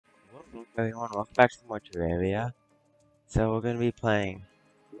Everyone, welcome back to more Terraria. So we're gonna be playing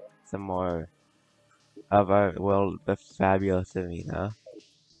some more of our world, the fabulous arena.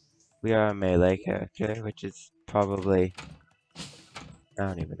 We are a melee character, which is probably, I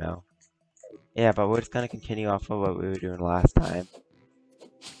don't even know. Yeah, but we're just gonna continue off of what we were doing last time.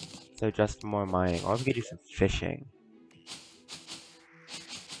 So just more mining, or we could do some fishing.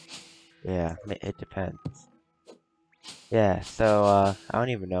 Yeah, it depends. Yeah, so I don't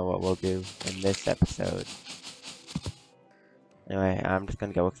even know what we'll do in this episode. Anyway, I'm just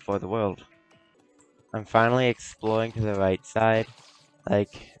gonna go explore the world. I'm finally exploring to the right side,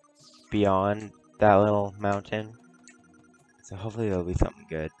 like beyond that little mountain. So hopefully there'll be something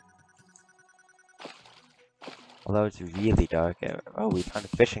good. Although it's really dark. Oh, we found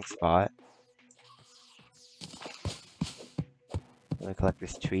a fishing spot. I'm gonna collect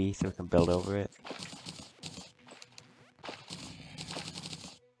this tree so we can build over it.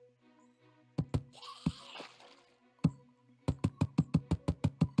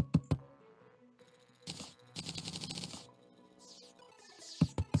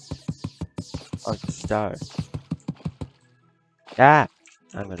 Oh, it's a star. Ah!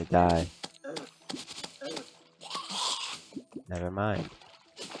 I'm gonna die. Never mind.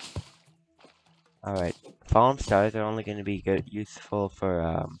 Alright. Fallen stars are only gonna be useful for,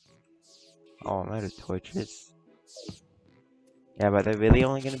 oh, I'm out of torches. Yeah, but they're really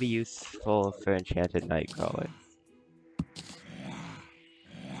only gonna be useful for enchanted nightcrawler.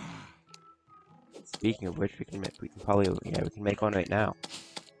 Speaking of which, we can make one right now.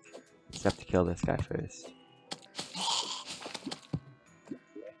 Just have to kill this guy first.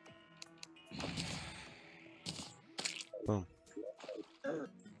 Boom.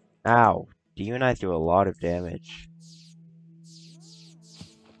 Ow. Demonize do a lot of damage.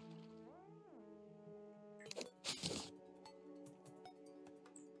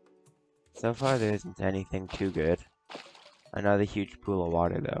 So far there isn't anything too good. Another huge pool of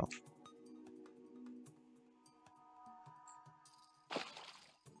water though.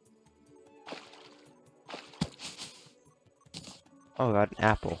 Oh, I got an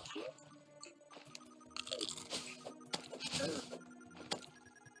apple.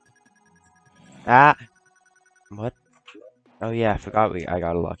 Ah! What? Oh yeah, I forgot I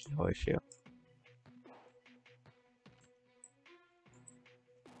got a lucky horseshoe.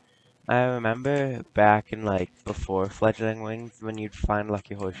 I remember back in like before fledgling wings when you'd find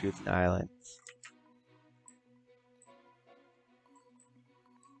lucky horseshoes in islands.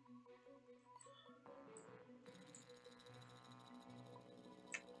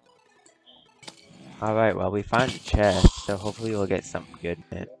 Alright, well we found a chest, so hopefully we'll get something good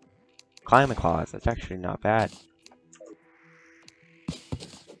in it. Climate claws, that's actually not bad.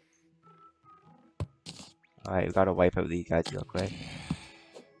 Alright, we gotta wipe out these guys real quick.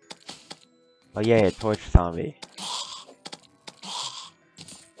 Oh yeah, a torch zombie.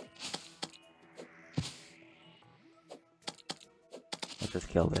 Let's just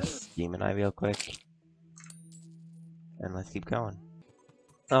kill this demon eye real quick. And let's keep going.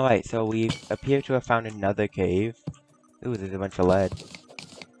 Alright, so we appear to have found another cave. Ooh, there's a bunch of lead.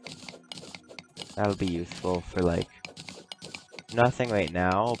 That'll be useful for like nothing right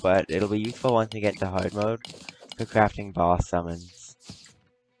now, but it'll be useful once we get into hard mode for crafting boss summons.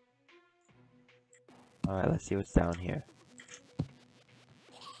 Alright, let's see what's down here.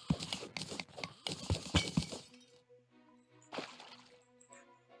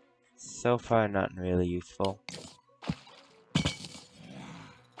 So far, nothing really useful.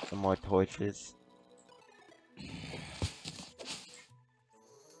 Some more torches.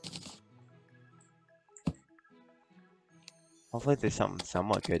 Hopefully there's something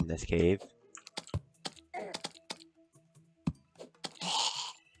somewhat good in this cave.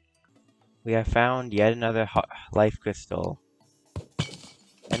 We have found yet another life crystal.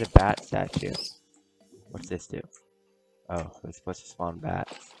 And a bat statue. What's this do? Oh, we're supposed to spawn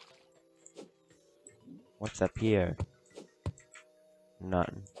bats. What's up here?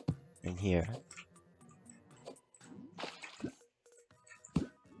 Nothing. In here.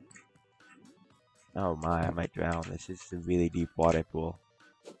 Oh my, I might drown. This is a really deep water pool.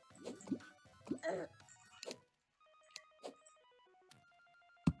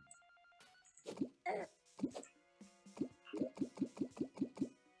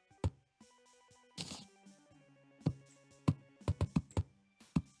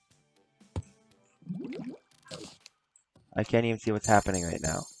 I can't even see what's happening right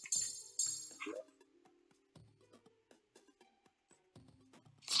now.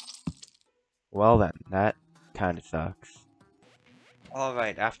 Well then, that kinda sucks.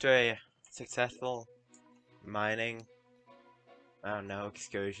 Alright, after a successful mining, I don't know,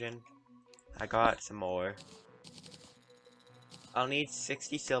 excursion, I got some more. I'll need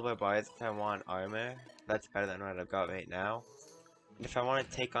 60 silver bars if I want armor. That's better than what I've got right now. And if I want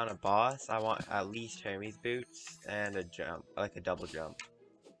to take on a boss, I want at least Hermes boots and a jump, like a double jump.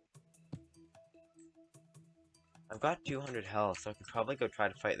 I've got 200 health, so I could probably go try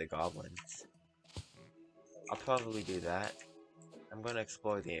to fight the goblins. I'll probably do that. I'm going to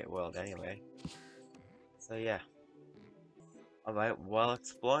explore the world anyway. So yeah. Alright, while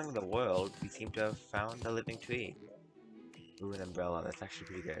exploring the world, we seem to have found a living tree. Ooh, an umbrella, that's actually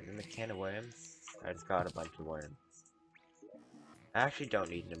pretty good. And a can of worms. I just got a bunch of worms. I actually don't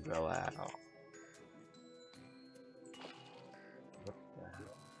need an umbrella at all. What the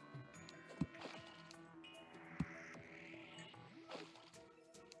hell?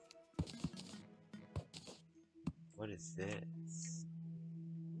 What is this?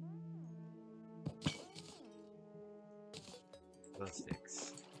 Glow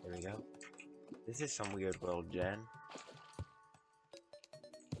sticks. There we go. This is some weird world, Jen.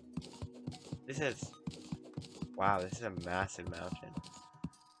 This is... Wow, this is a massive mountain.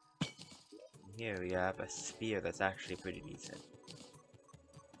 Here we have a spear that's actually pretty decent.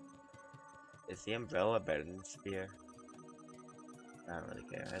 Is the umbrella better than the spear? I don't really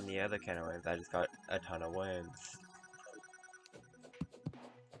care. And the other kind of worms, I just got a ton of worms.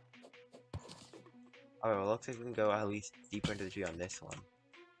 Alright, well, looks like we can go at least deeper into the tree on this one.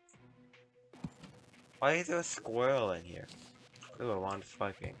 Why is there a squirrel in here? Ooh, a wand of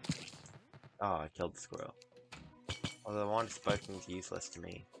spiking. Oh, I killed the squirrel. Although the wand of spiking is useless to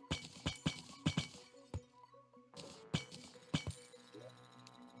me.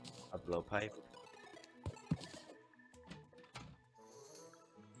 A blowpipe.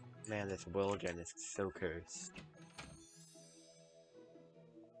 Man, this Wilgen is so cursed.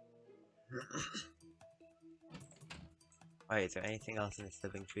 Alright, is there anything else in this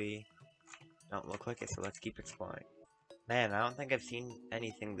living tree? Don't look like it, so let's keep exploring. Man, I don't think I've seen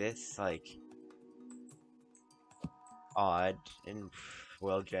anything this, like, odd in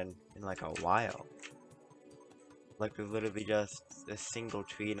Wilgen in like a while. Like, there's literally just a single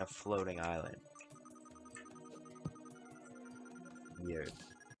tree and a floating island. Weird.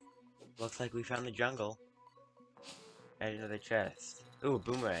 Looks like we found the jungle. And another chest. Ooh, a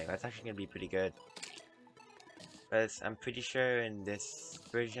boomerang. That's actually gonna be pretty good. Because I'm pretty sure in this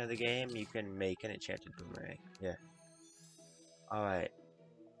version of the game, you can make an enchanted boomerang. Yeah. Alright.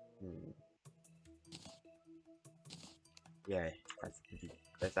 Yeah,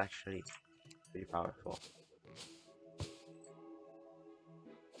 that's actually pretty powerful.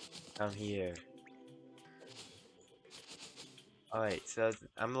 Down here. Alright, so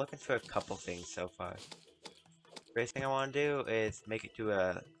I'm looking for a couple things so far. First thing I want to do is make it to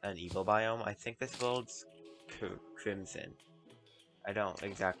an evil biome. I think this world's Crimson. I don't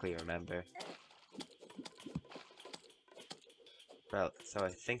exactly remember. Well, so I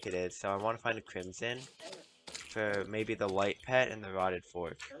think it is. So I want to find a Crimson for maybe the Light Pet and the Rotted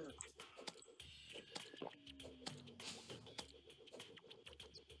Fork.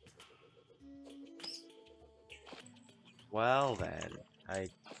 Well then, I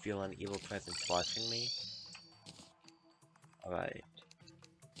feel an evil presence watching me. Alright.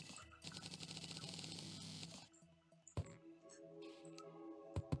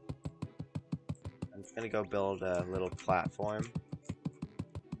 I'm just gonna go build a little platform.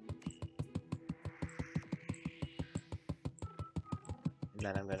 And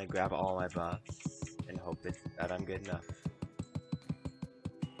then I'm gonna grab all my buffs and hope that I'm good enough.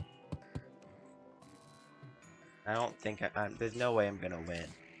 I don't think there's no way I'm gonna win.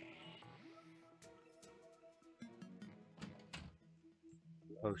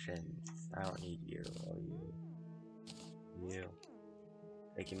 Potions. I don't need you. Oh, you.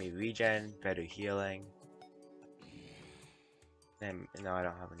 They give me regen, better healing. And no, I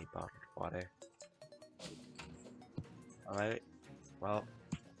don't have any bottled water. Alright. Well,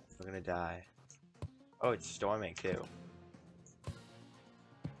 we're gonna die. Oh, it's storming too.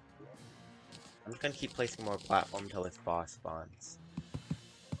 I'm just gonna keep placing more platform until this boss spawns.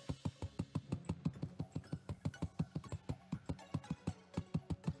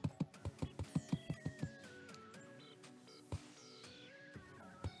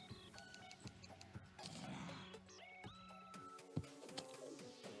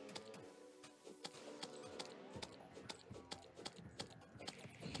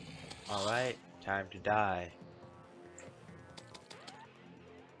 Alright, time to die.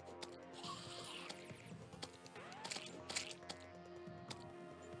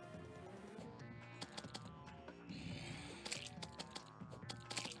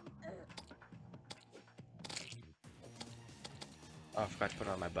 Oh, I forgot to put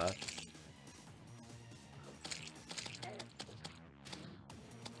on my buff.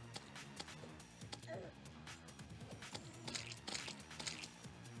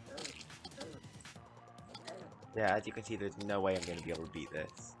 Yeah, as you can see, there's no way I'm gonna be able to beat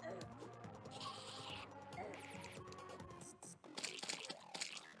this.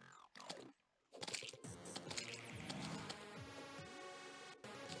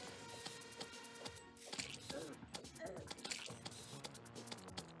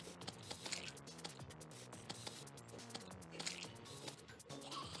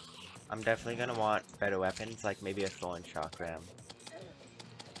 I'm definitely gonna want better weapons, like maybe a thorn chakram.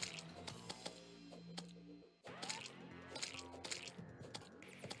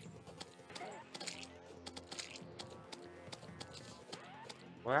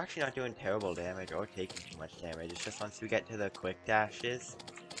 We're actually not doing terrible damage or taking too much damage. It's just once we get to the quick dashes,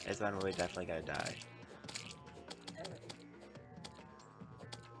 is when we're definitely gonna die.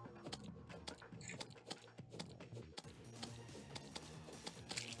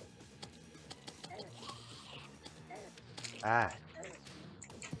 Ah,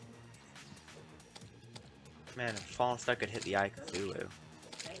 man, if Fallen Star could hit the Eye of Cthulhu.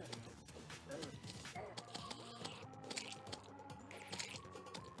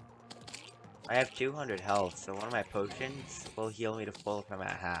 I have 200 health, so one of my potions will heal me to full if I'm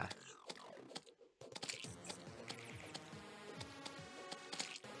at half.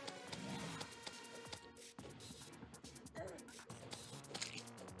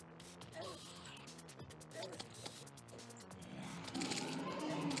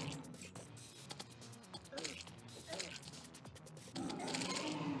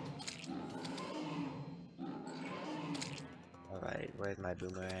 Alright, where's my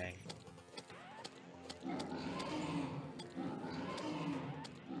boomerang?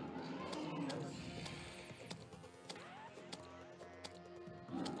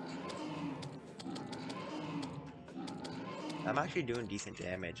 I'm actually doing decent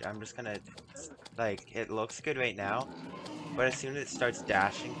damage. I'm just gonna, like, it looks good right now, but as soon as it starts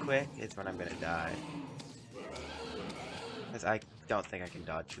dashing quick, it's when I'm gonna die. Because I don't think I can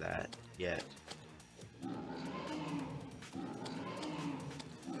dodge that yet.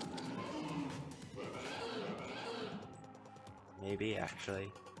 Maybe, actually.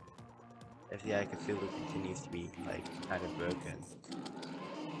 If the Eye of Cthulhu continues to be, like, kind of broken.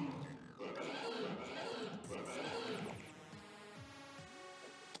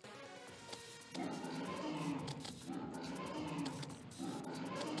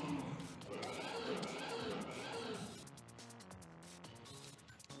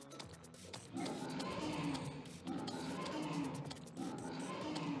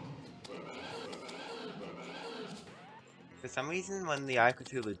 For some reason, when the Eye of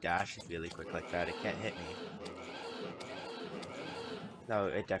Cthulhu dashes really quick like that, it can't hit me. No,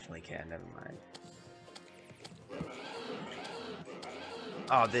 it definitely can, never mind.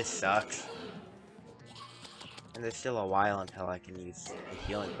 Oh, this sucks. And there's still a while until I can use a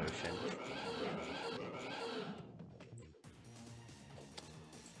healing potion.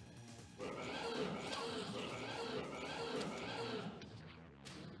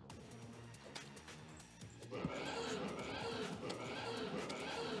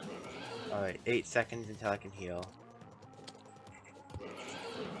 Alright, 8 seconds until I can heal.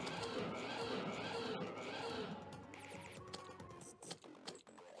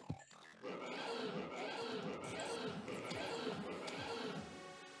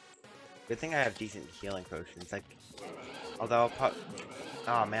 Good thing I have decent healing potions, like, although I'll put,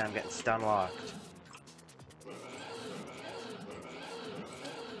 oh man, I'm getting stun locked.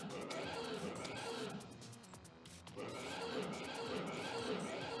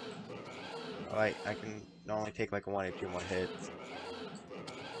 Alright, I can only take like 1 or 2 more hits.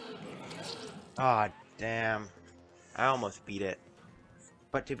 Ah, oh, damn. I almost beat it.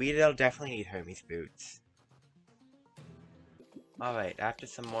 But to beat it, I'll definitely need Hermes boots. Alright, after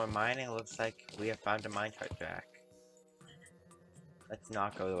some more mining, it looks like we have found a minecart track. Let's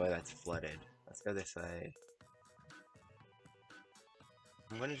not go the way that's flooded. Let's go this way.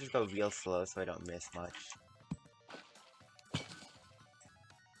 I'm gonna just go real slow so I don't miss much.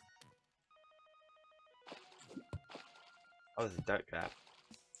 Oh, there's a dart trap.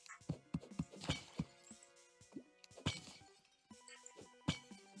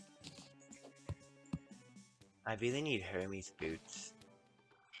 I really need Hermes boots.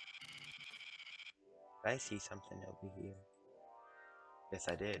 Did I see something over here? Yes,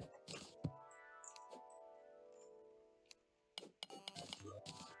 I did.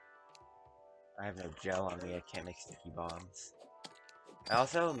 I have no gel on me, I can't make sticky bombs. I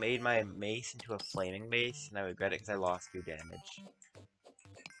also made my mace into a flaming mace, and I regret it because I lost 2 damage.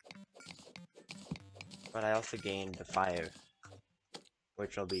 But I also gained the fire,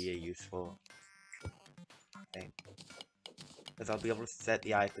 which will be a useful thing. Because I'll be able to set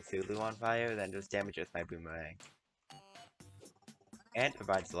the Eye of Cthulhu on fire, then just damage it with my boomerang. And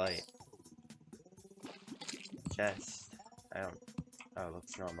provides light. Chest. I don't... Oh, it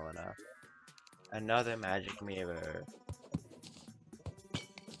looks normal enough. Another magic mirror.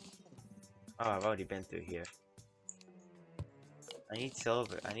 Oh, I've already been through here. I need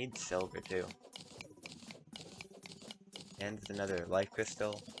silver. I need silver too. And there's another life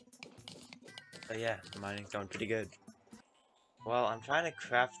crystal. So yeah, the mining's going pretty good. Well, I'm trying to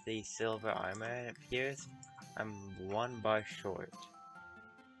craft the silver armor and it appears I'm 1 bar short.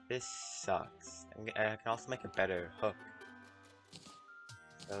 This sucks. I can also make a better hook.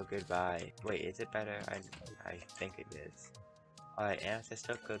 So goodbye. Wait, is it better? I think it is. Alright, amethyst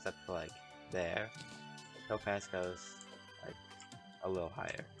hook goes up to like there. Topaz goes like a little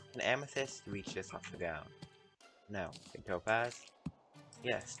higher. Can amethyst reach this off the ground? No. Can topaz?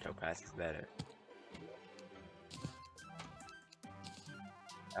 Yes, topaz is better.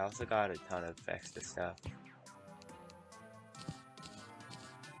 I also got a ton of extra stuff.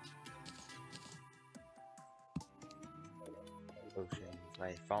 Potions.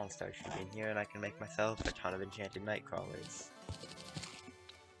 My fallen star should be in here and I can make myself a ton of enchanted night crawlers.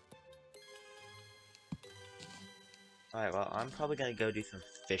 Alright, well, I'm probably gonna go do some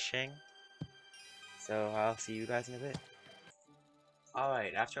fishing. So I'll see you guys in a bit.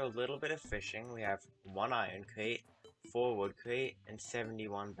 Alright, after a little bit of fishing, we have 1 iron crate, 4 wood crate, and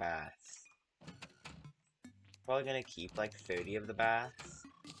 71 baths. Probably gonna keep like 30 of the baths.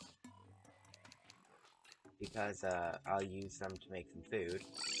 Because I'll use them to make some food.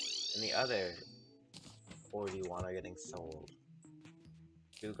 And the other 41 are getting sold.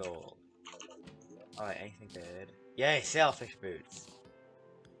 2 gold. Alright, anything good? Yay, sailfish boots!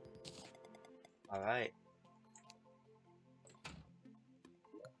 Alright.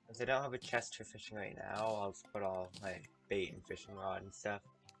 Since I don't have a chest for fishing right now, I'll just put all my bait and fishing rod and stuff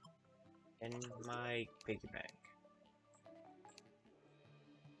in my piggy bank.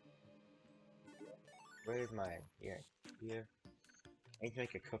 Where's mine? Here. Here. I need to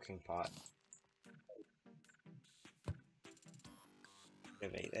make a cooking pot.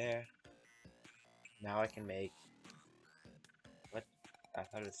 Put it there. Now I can make... What? I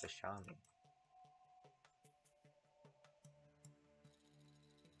thought it was sashimi.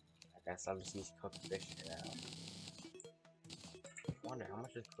 I guess I'll just use cooked fish for now. I wonder how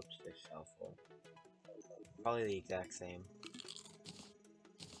much does cooked fish sell for? Probably the exact same.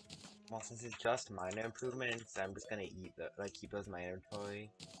 Well, since it's just minor improvements, I'm just gonna eat the keep those in my inventory.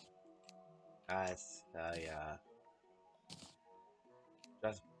 As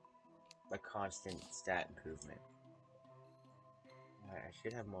just a constant stat improvement. Alright, I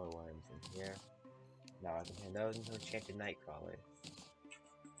should have more worms in here. Now I can turn those into enchanted night crawlers.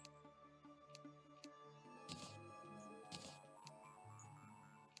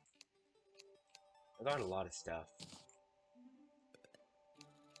 I got a lot of stuff.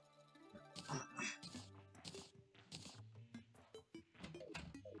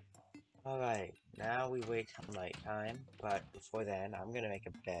 Alright, now we wait till night time, but before then, I'm gonna make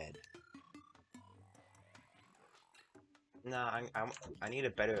a bed. Nah, I need a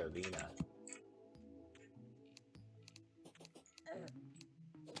better arena.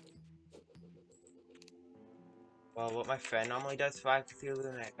 Well, what my friend normally does for Eye of Cthulhu,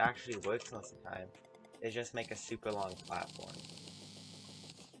 and it actually works most of the time, is just make a super long platform.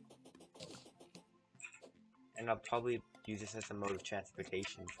 And I'll probably use this as a mode of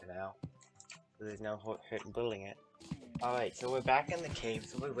transportation for now. So there's no hurt in building it. Alright, so we're back in the cave,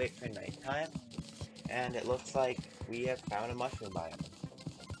 so we wait for nighttime. And it looks like we have found a mushroom biome.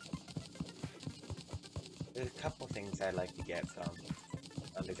 There's a couple things I'd like to get from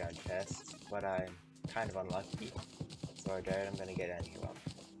underground chests, but I'm kind of unlucky. So I doubt I'm gonna get any of them.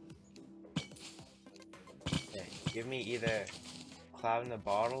 Okay, give me either Cloud in the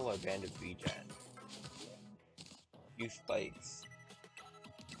Bottle or Band of Regen. Few spikes.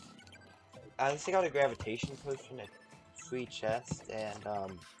 At least I got a gravitation potion, a free chest, and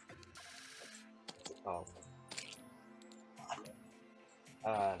what's it called?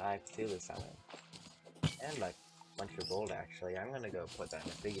 An Eye of Cthulhu summon. And like a bunch of gold actually. I'm gonna go put that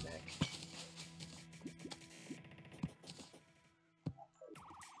in a piggy bank.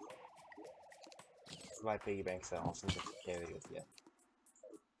 My piggy bank's awesome just to carry with you.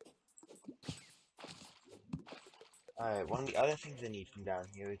 Alright, one of the other things I need from down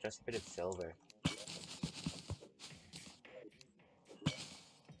here is just a bit of silver.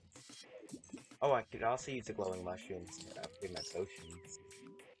 Oh, I could also use the glowing mushrooms to upgrade my potions.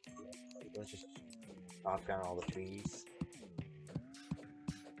 Let's just chop down all the trees.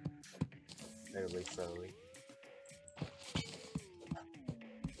 Really slowly.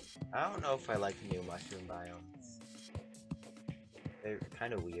 I don't know if I like the new mushroom biomes. They're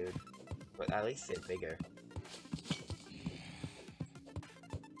kind of weird, but at least they're bigger.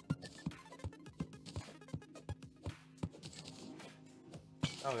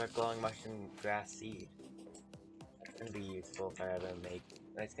 Oh, I got glowing mushroom grass seed. That's gonna be useful if I ever make.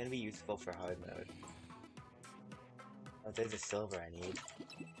 That's gonna be useful for hard mode. Oh, there's a silver I need.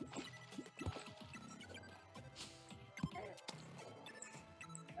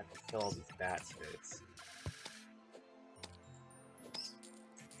 I have to kill all these bat spirits.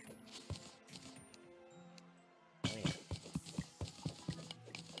 Oh, yeah.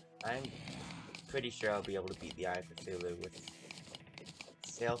 I'm pretty sure I'll be able to beat the Eye of Cthulhu with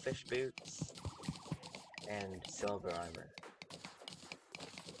sailfish boots and silver armor.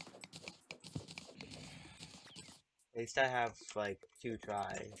 At least I have like 2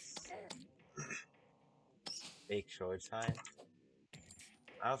 tries. Fake sword time.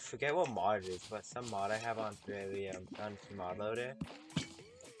 I forget what mod it is, but some mod I have on Terraria on mod loader.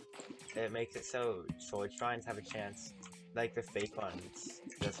 It makes it so sword shrines have a chance, like the fake ones,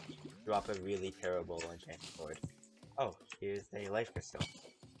 just drop a really terrible enchanted sword. Oh, here's a life crystal.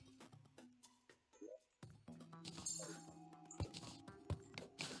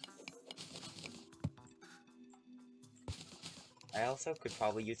 I also could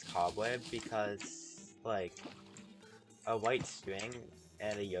probably use cobweb because, like, a white string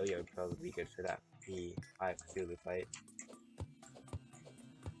and a yo-yo would probably be good for that. The Eye of Cthulhu fight.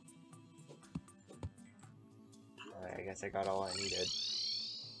 Alright, I guess I got all I needed.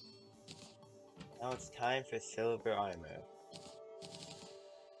 Now it's time for silver armor.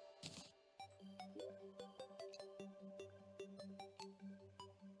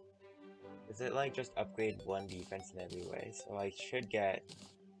 Does it like just upgrade 1 defense in every way? So I should get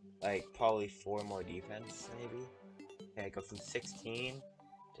like probably 4 more defense maybe? Okay, I go from 16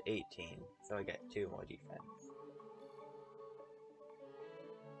 to 18, so I get 2 more defense.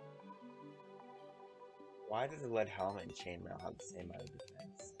 Why does the lead helmet and chainmail have the same amount of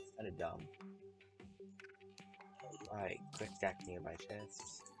defense? It's kinda dumb. Alright, quick stack nearby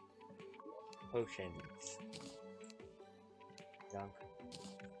chests. Potions. Junk.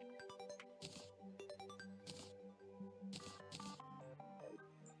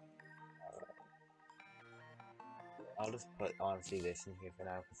 I'll just put honestly this in here for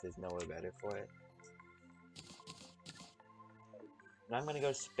now because there's nowhere better for it. And I'm gonna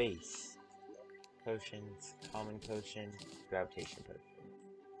go space. Potions, common potion, gravitation potion.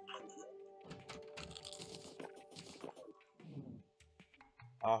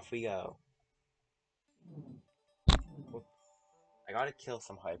 Off we go. Whoops. I gotta kill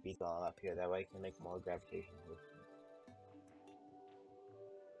some harpies while I'm up here, that way I can make more gravitation potions.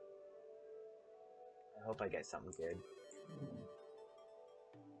 I hope I get something good.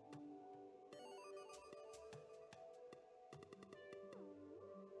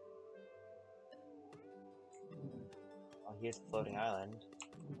 Oh, here's the floating island.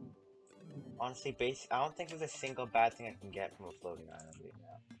 Honestly, I don't think there's a single bad thing I can get from a floating island right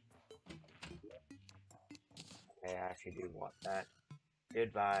now. Okay, I actually do want that.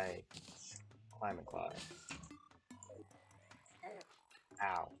 Goodbye, climbing claw.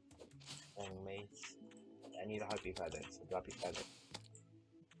 Ow. Long mace. I need a harpy feather, so drop your feather.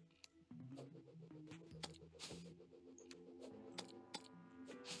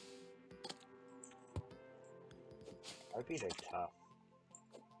 Harpies are tough.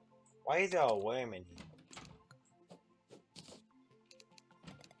 Why is there a worm in here?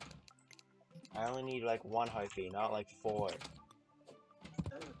 I only need like 1 harpy, not like 4.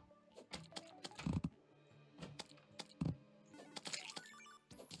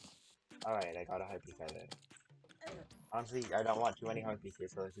 Alright, I got a harpy feather. Honestly, I don't want too many harpies here,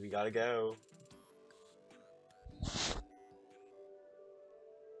 so we gotta go.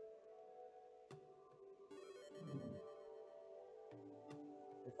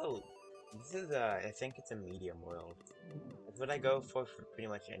 Oh, this is I think it's a medium world. That's what I go for pretty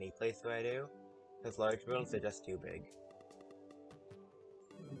much any place where I do. Because large worlds are just too big.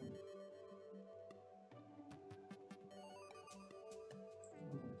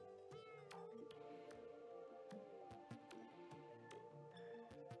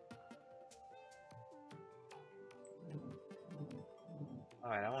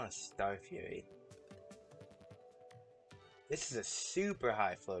 Alright, I want a Star Fury. This is a super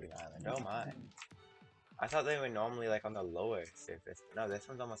high floating island, oh my. I thought they were normally like on the lower surface. No, this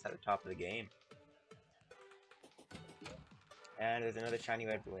one's almost at the top of the game. And there's another shiny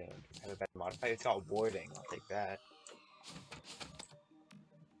red balloon. Have a better modifier. It's got warding, I'll take that.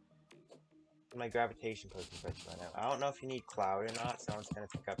 My gravitation potion first run out. I don't know if you need cloud or not, so I'm just gonna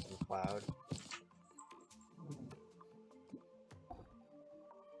pick up some cloud.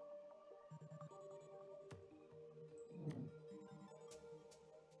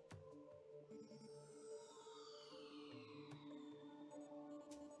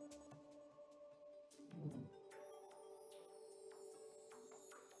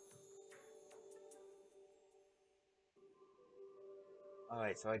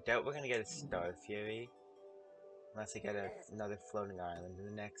 Alright, so I doubt we're gonna get a Star Fury. Unless I get another floating island in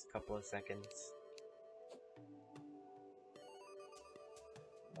the next couple of seconds.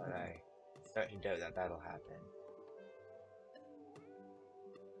 But I start to doubt that that'll happen.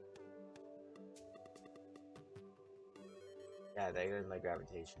 Yeah, there goes my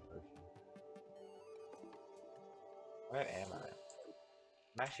gravitation potion. Where am I?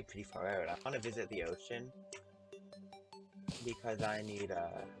 I'm actually pretty far out. I want to visit the ocean. Because I need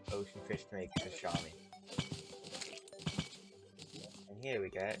ocean fish to make sashimi. And here we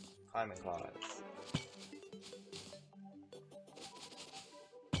get climbing claws.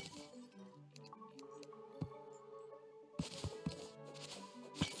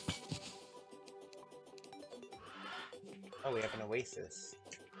 Oh, we have an oasis.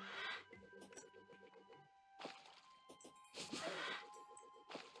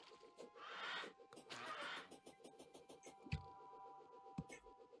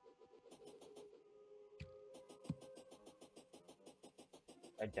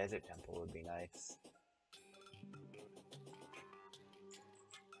 A desert temple would be nice.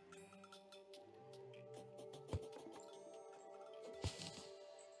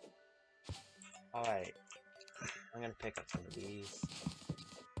 Alright. I'm gonna pick up some of these.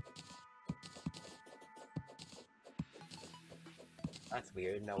 That's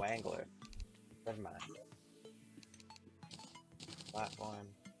weird, no angler. Never mind. Platform.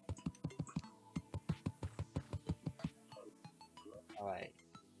 Alright.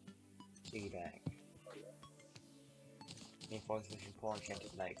 Piggy bank. Reinforced fishing pole and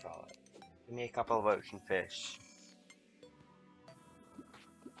enchanted nightcrawler. Give me a couple of ocean fish.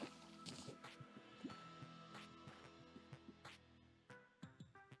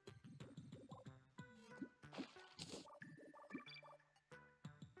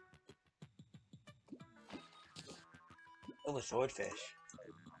 Oh, a swordfish.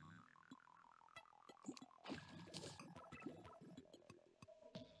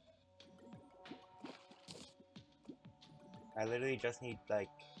 I literally just need, like...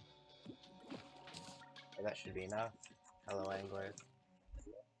 Okay, that should be enough. Hello, angler.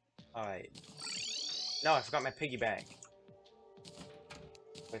 Alright. No, I forgot my piggy bank.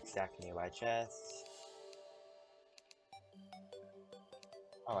 Quick stack nearby chests.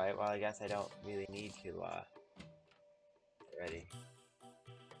 Alright, well I guess I don't really need to, get ready.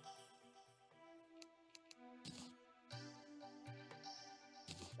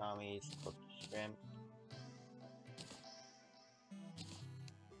 Zombies, cooked shrimp.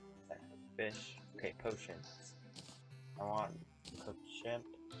 Fish. Okay, potions. I want cooked shrimp.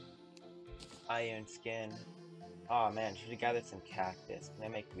 Iron skin. Oh man, should have gathered some cactus. Can I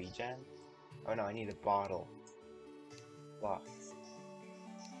make regen? Oh no, I need a bottle. Blocks.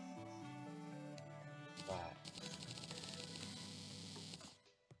 Flat.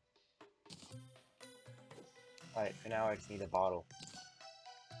 Alright, for now I just need a bottle.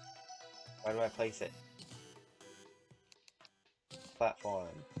 Where do I place it? Platform.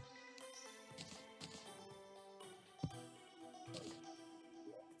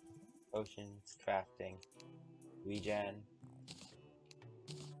 Potions, crafting, regen,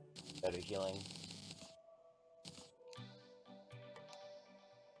 better healing.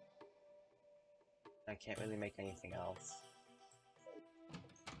 I can't really make anything else.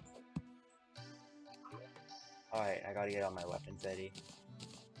 Alright, I gotta get all my weapons ready.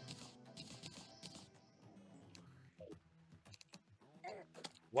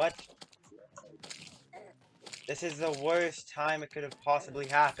 What? This is the worst time it could have possibly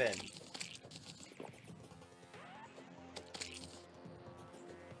happened.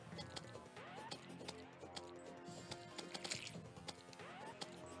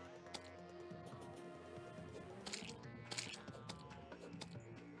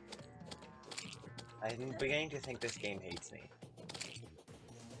 I'm beginning to think this game hates me.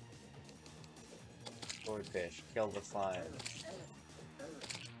 Swordfish, kill the slime.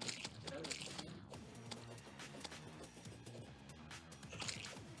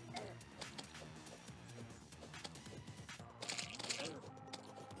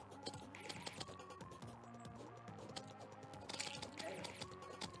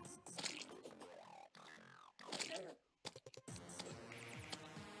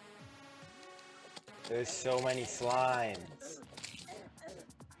 There's so many slimes.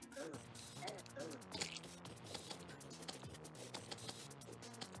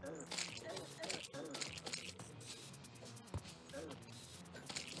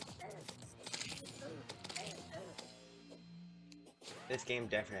 This game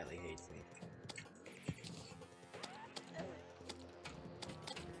definitely hates me.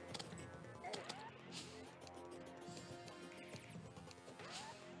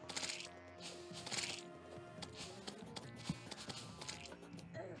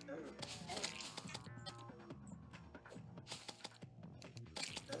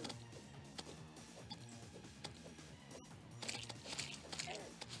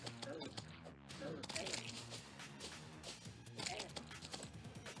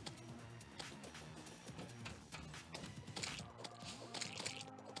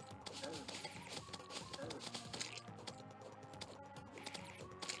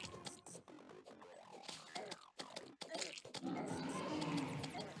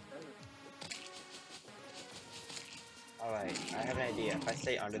 Alright, I have an idea. If I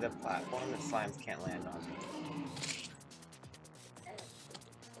stay under the platform, the slimes can't land on me.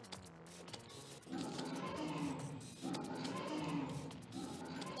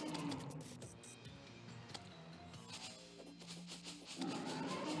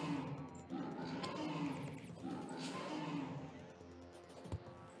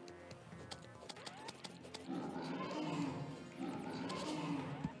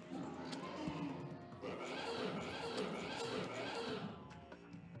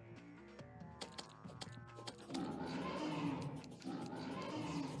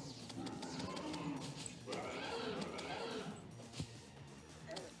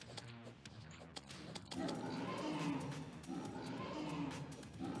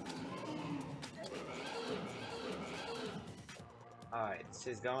 Alright, this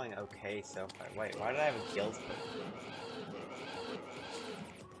is going okay so far. Wait, why did I have a guild potion?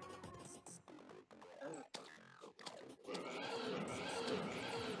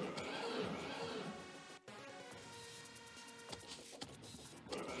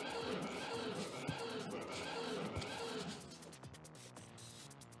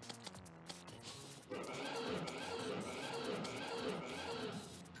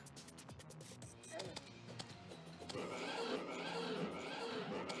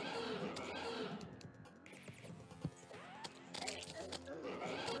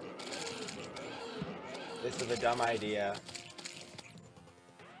 This was a dumb idea.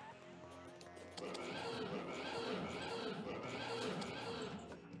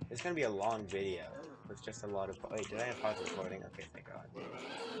 It's gonna be a long video with just a lot of. Wait, did I pause recording? Okay, thank God.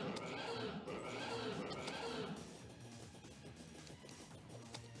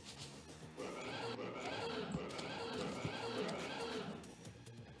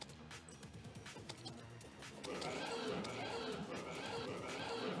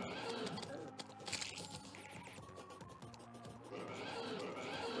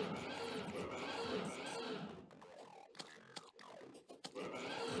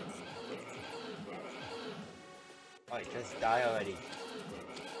 Alright, just die already.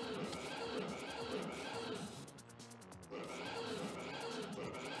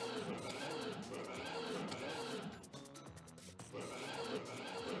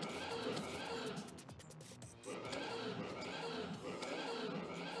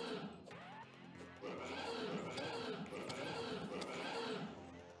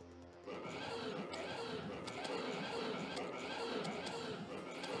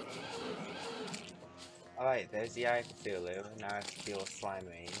 Alright, there's the Eye of Cthulhu. Now I have to deal with Slime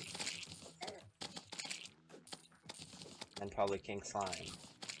Rain. And probably King Slime.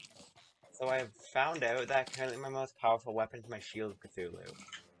 So I have found out that currently my most powerful weapon is my Shield of Cthulhu.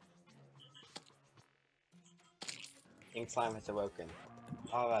 King Slime has awoken.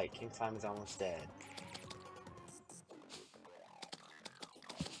 Alright, King Slime is almost dead.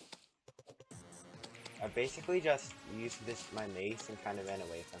 I basically just used my mace and kind of ran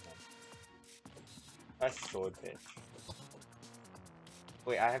away from him. That's swordfish.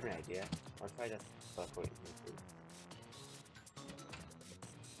 Wait, I have an idea. What if I just teleport into?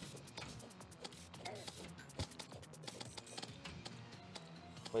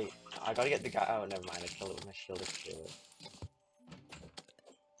 Wait, I gotta get the guy. Oh, never mind. I killed it with my shield of steel.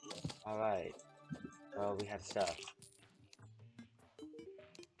 Alright. Well, we have stuff.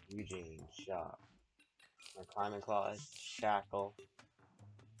 Eugene, shop. My climbing claws, shackle.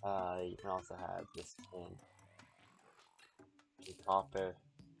 You can also have this tin. Copper.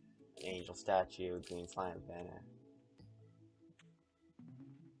 An angel statue, green slime banner.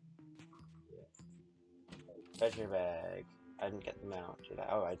 Yeah. Treasure bag. I didn't get them out, did I?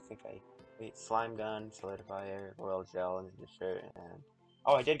 Oh, I think I Wait, slime gun, solidifier, royal gel, and the shirt, and...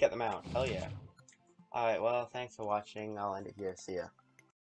 Oh, I did get them out. Hell yeah. Alright, well, thanks for watching. I'll end it here. See ya.